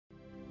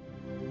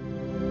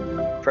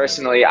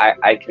personally,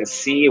 I can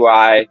see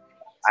why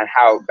and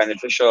how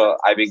beneficial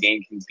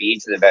Ibogaine can be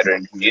to the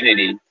veteran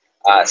community.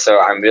 So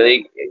I'm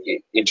really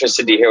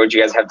interested to hear what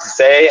you guys have to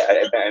say.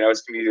 I know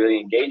it's going to be really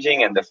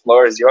engaging, and the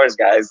floor is yours,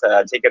 guys.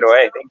 Take it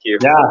away. Thank you.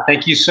 Yeah,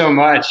 thank you so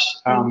much.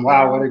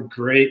 Wow, what a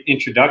great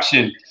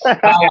introduction. Hi,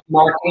 I'm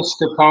Marcus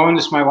Capone.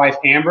 This is my wife,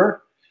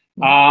 Amber.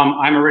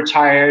 I'm a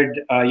retired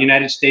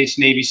United States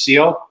Navy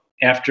SEAL.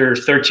 After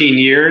 13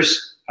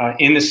 years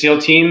in the SEAL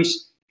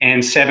teams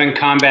and 7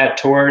 combat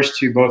tours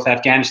to both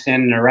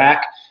Afghanistan and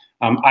Iraq,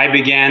 I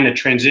began the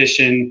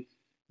transition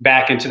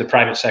back into the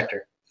private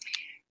sector.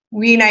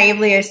 We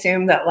naively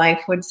assumed that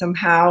life would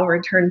somehow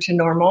return to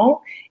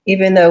normal,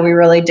 even though we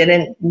really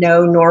didn't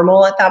know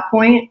normal at that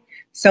point.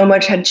 So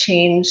much had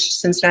changed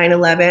since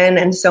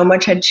 9/11, and so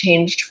much had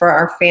changed for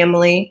our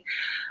family.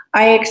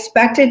 I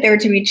expected there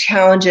to be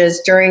challenges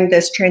during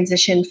this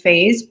transition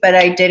phase, but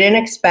I didn't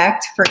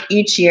expect for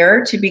each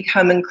year to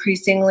become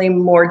increasingly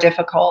more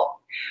difficult.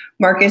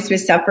 Marcus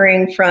was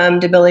suffering from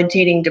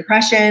debilitating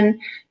depression,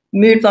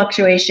 mood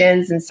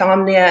fluctuations,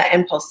 insomnia,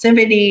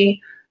 impulsivity,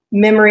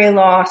 memory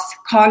loss,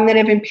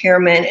 cognitive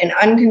impairment, and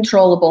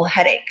uncontrollable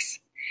headaches.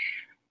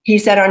 He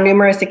said on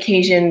numerous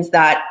occasions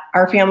that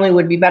our family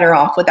would be better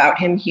off without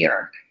him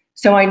here.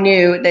 So I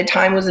knew that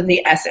time was of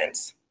the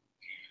essence.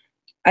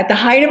 At the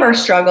height of our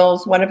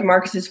struggles, one of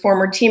Marcus's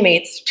former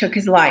teammates took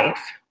his life.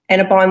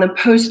 And upon the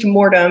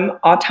post-mortem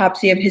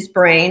autopsy of his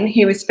brain,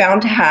 he was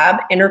found to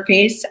have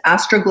interface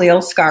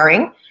astroglial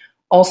scarring,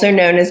 also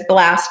known as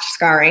blast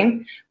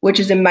scarring, which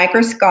is a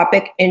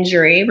microscopic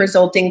injury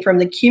resulting from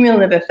the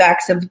cumulative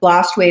effects of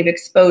blast wave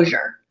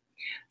exposure.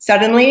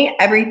 Suddenly,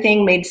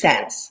 everything made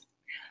sense.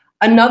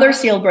 Another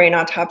SEAL brain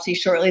autopsy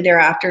shortly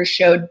thereafter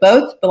showed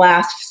both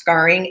blast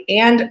scarring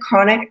and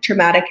chronic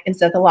traumatic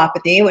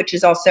encephalopathy, which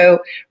is also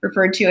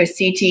referred to as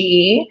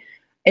CTE.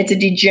 It's a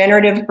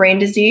degenerative brain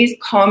disease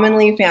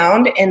commonly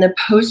found in the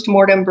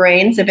post-mortem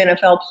brains of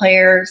NFL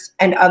players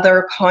and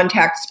other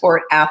contact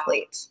sport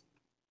athletes.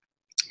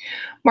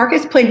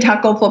 Marcus played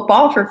tackle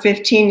football for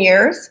 15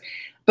 years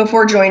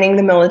before joining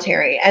the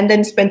military, and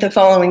then spent the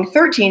following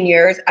 13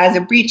 years as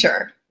a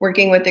breacher,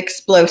 working with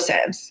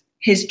explosives.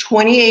 His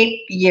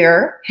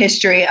 28-year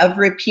history of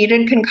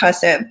repeated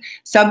concussive,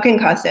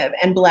 subconcussive,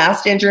 and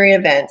blast injury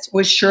events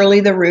was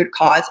surely the root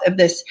cause of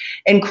this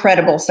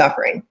incredible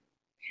suffering.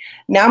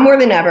 Now more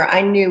than ever,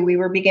 I knew we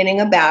were beginning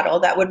a battle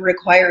that would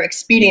require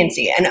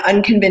expediency and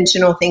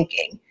unconventional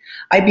thinking.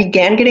 I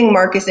began getting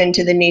Marcus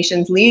into the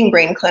nation's leading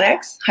brain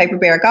clinics,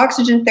 hyperbaric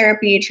oxygen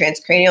therapy,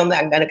 transcranial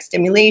magnetic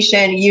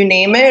stimulation, you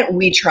name it,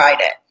 we tried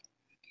it.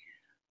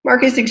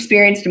 Marcus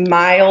experienced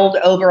mild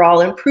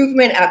overall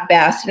improvement at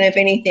best, and if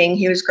anything,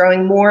 he was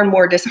growing more and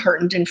more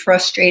disheartened and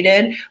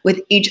frustrated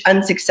with each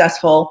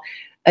unsuccessful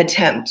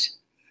attempt.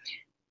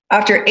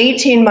 After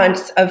 18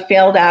 months of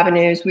failed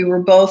avenues, we were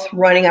both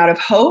running out of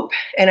hope,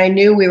 and I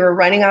knew we were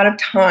running out of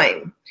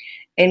time.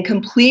 In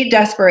complete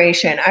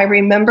desperation, I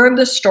remembered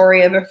the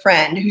story of a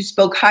friend who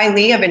spoke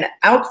highly of an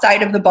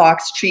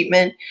outside-of-the-box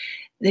treatment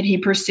that he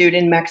pursued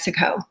in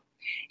Mexico.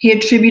 He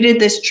attributed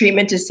this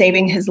treatment to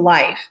saving his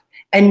life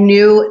and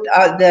knew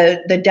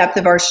the depth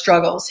of our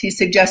struggles. He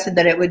suggested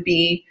that it would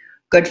be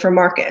good for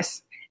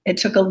Marcus. It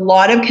took a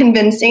lot of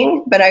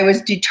convincing, but I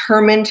was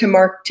determined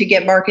to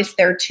get Marcus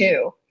there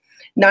too.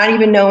 Not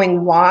even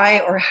knowing why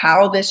or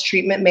how this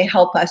treatment may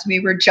help us, we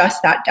were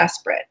just that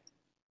desperate.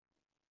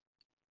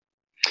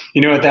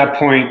 You know, at that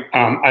point,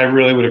 I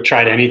really would have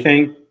tried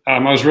anything. I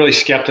was really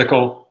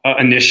skeptical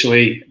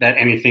initially that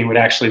anything would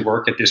actually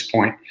work at this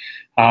point.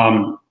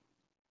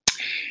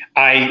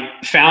 I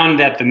found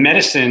that the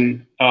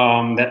medicine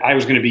that I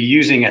was going to be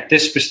using at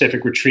this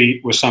specific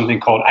retreat was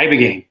something called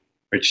Ibogaine,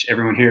 which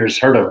everyone here has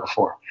heard of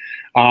before.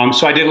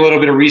 So I did a little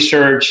bit of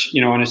research, you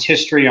know, on its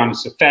history, on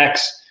its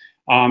effects,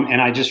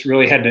 and I just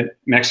really headed to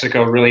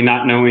Mexico, really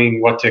not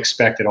knowing what to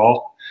expect at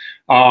all.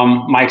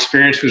 My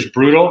experience was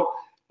brutal.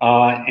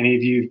 Any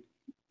of you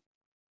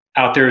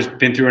out there has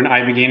been through an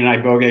Ibogaine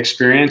and Iboga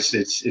experience,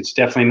 it's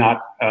definitely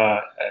not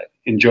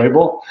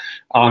enjoyable.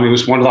 It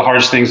was one of the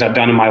hardest things I've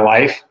done in my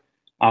life.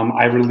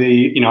 I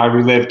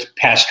relived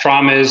past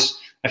traumas.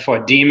 I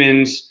fought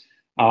demons.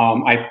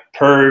 I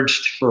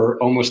purged for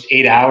almost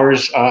 8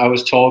 hours, I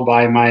was told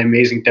by my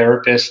amazing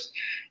therapist.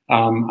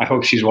 I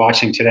hope she's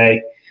watching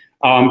today.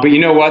 But you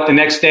know what? The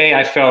next day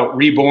I felt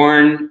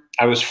reborn.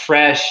 I was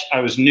fresh.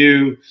 I was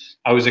new.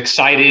 I was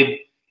excited.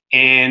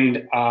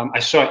 And I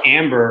saw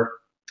Amber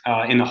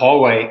in the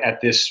hallway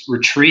at this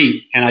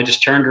retreat, and I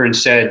just turned to her and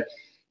said,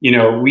 you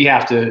know, we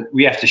have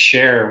to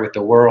share with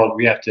the world.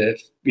 We have to,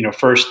 you know,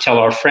 first tell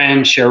our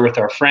friends, share with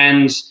our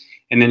friends,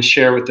 and then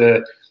share with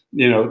the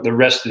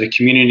rest of the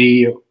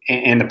community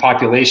and the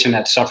population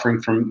that's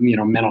suffering from, you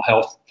know, mental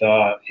health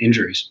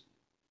injuries.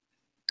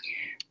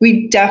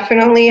 We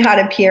definitely had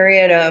a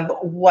period of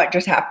what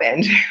just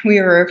happened. We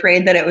were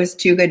afraid that it was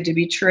too good to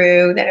be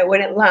true, that it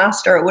wouldn't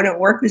last or it wouldn't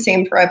work the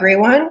same for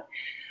everyone.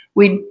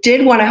 We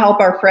did want to help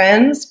our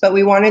friends, but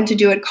we wanted to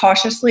do it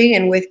cautiously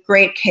and with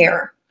great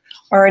care.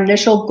 Our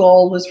initial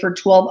goal was for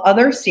 12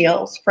 other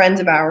SEALs, friends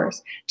of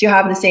ours, to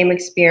have the same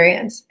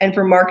experience, and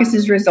for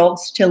Marcus's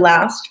results to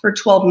last for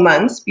 12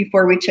 months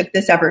before we took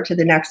this effort to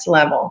the next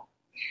level.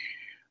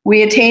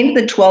 We attained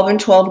the 12 and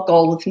 12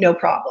 goal with no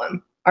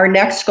problem. Our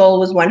next goal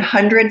was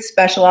 100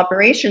 special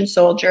operations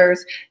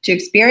soldiers to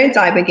experience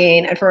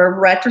Ibogaine and for a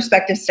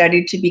retrospective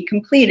study to be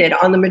completed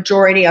on the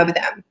majority of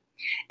them.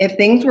 If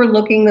things were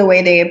looking the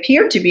way they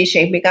appeared to be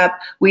shaping up,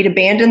 we'd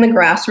abandon the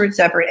grassroots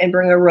effort and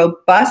bring a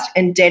robust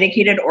and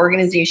dedicated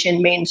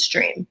organization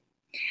mainstream.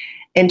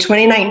 In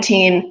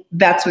 2019,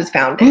 VETS was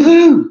founded.